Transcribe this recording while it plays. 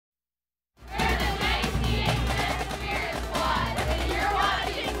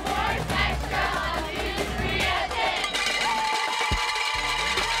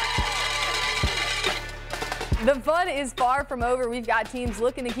is far from over. We've got teams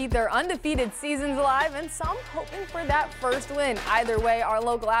looking to keep their undefeated seasons alive and some hoping for that first win. Either way, our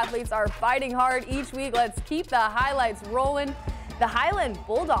local athletes are fighting hard each week. Let's keep the highlights rolling. The Highland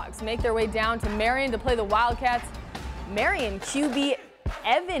Bulldogs make their way down to Marion to play the Wildcats. Marion QB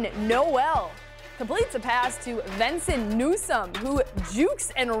Evan Noel completes a pass to Vincent Newsom, who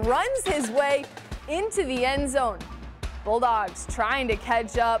jukes and runs his way into the end zone. Bulldogs trying to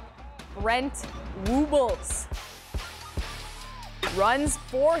catch up. Brent Woobles runs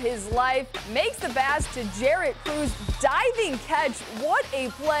for his life, makes the pass to Jarrett Cruz, diving catch. What a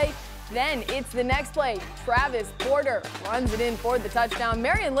play. Then it's the next play. Travis Porter runs it in for the touchdown.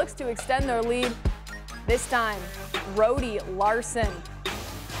 Marion looks to extend their lead. This time, Brody Larson.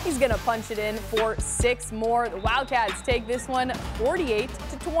 He's going to punch it in for 6 more. The Wildcats take this one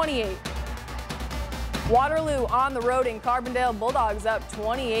 48-28. Waterloo on the road in Carbondale. Bulldogs up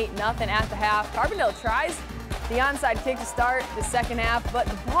 28-0 at the half. Carbondale tries the onside kick to start the second half, but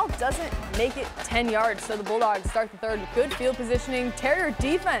the ball doesn't make it 10 yards, so the Bulldogs start the third with good field positioning. Terrier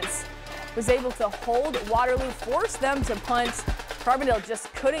defense was able to hold Waterloo, force them to punt. Carbondale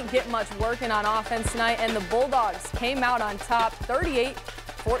just couldn't get much working on offense tonight, and the Bulldogs came out on top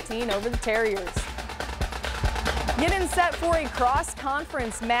 38-14 over the Terriers. Getting set for a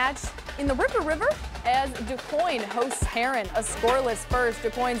cross-conference match in the Ripper River as DuQuoin hosts Heron, a scoreless first.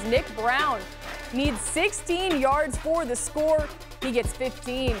 DuQuoin's Nick Brown needs 16 yards for the score. He gets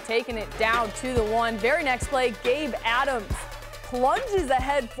 15, taking it down to the 1. Very next play, Gabe Adams plunges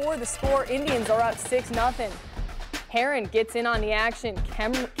ahead for the score. Indians are up 6-0. Heron gets in on the action.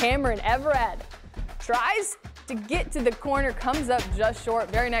 Cameron Everett tries to get to the corner, comes up just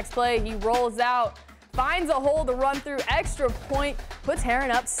short. Very next play, he rolls out, finds a hole to run through, extra point, puts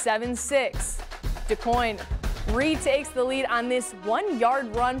Heron up 7-6. DuQuoin retakes the lead on this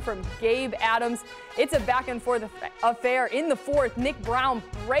 1-yard run from Gabe Adams. It's a back and forth affair in the fourth. Nick Brown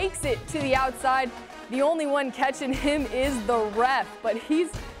breaks it to the outside. The only one catching him is the ref, but he's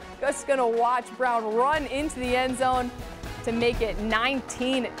just gonna watch Brown run into the end zone to make it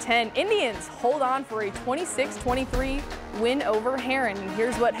 19-10. Indians hold on for a 26-23 win over Heron. And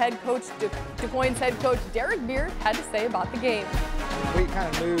here's what DuQuoin's head coach Derek Beard had to say about the game. We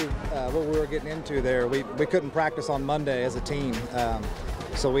kind of knew what we were getting into there. We couldn't practice on Monday as a team.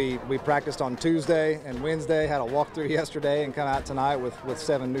 So we practiced on Tuesday and Wednesday, had a walkthrough yesterday, and come out tonight with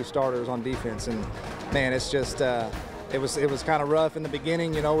 7 new starters on defense. And man, it's just it was kind of rough in the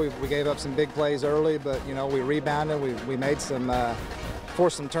beginning. You know, we gave up some big plays early, but you know, we rebounded. We made some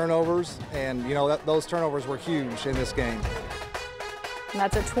forced some turnovers, and you know, those turnovers were huge in this game. And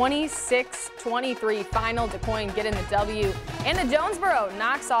that's a 26-23 final. DuQuoin getting the W. And the Jonesboro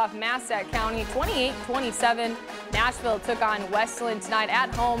knocks off Massac County 28-27. Nashville took on Westland tonight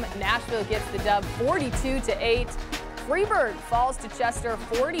at home. Nashville gets the dub 42-8. Freeburg falls to Chester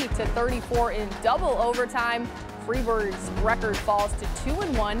 40-34 in double overtime. Freeburg's record falls to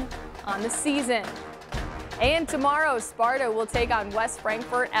 2-1 on the season. And tomorrow, Sparta will take on West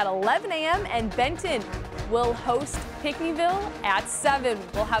Frankfort at 11 a.m. and Benton will host Pinckneyville at 7.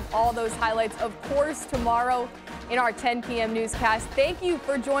 We'll have all those highlights, of course, tomorrow in our 10 p.m. newscast. Thank you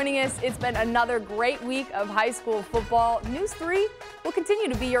for joining us. It's been another great week of high school football. News 3 will continue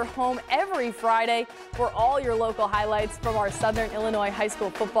to be your home every Friday for all your local highlights from our Southern Illinois high school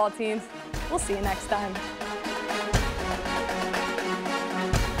football teams. We'll see you next time.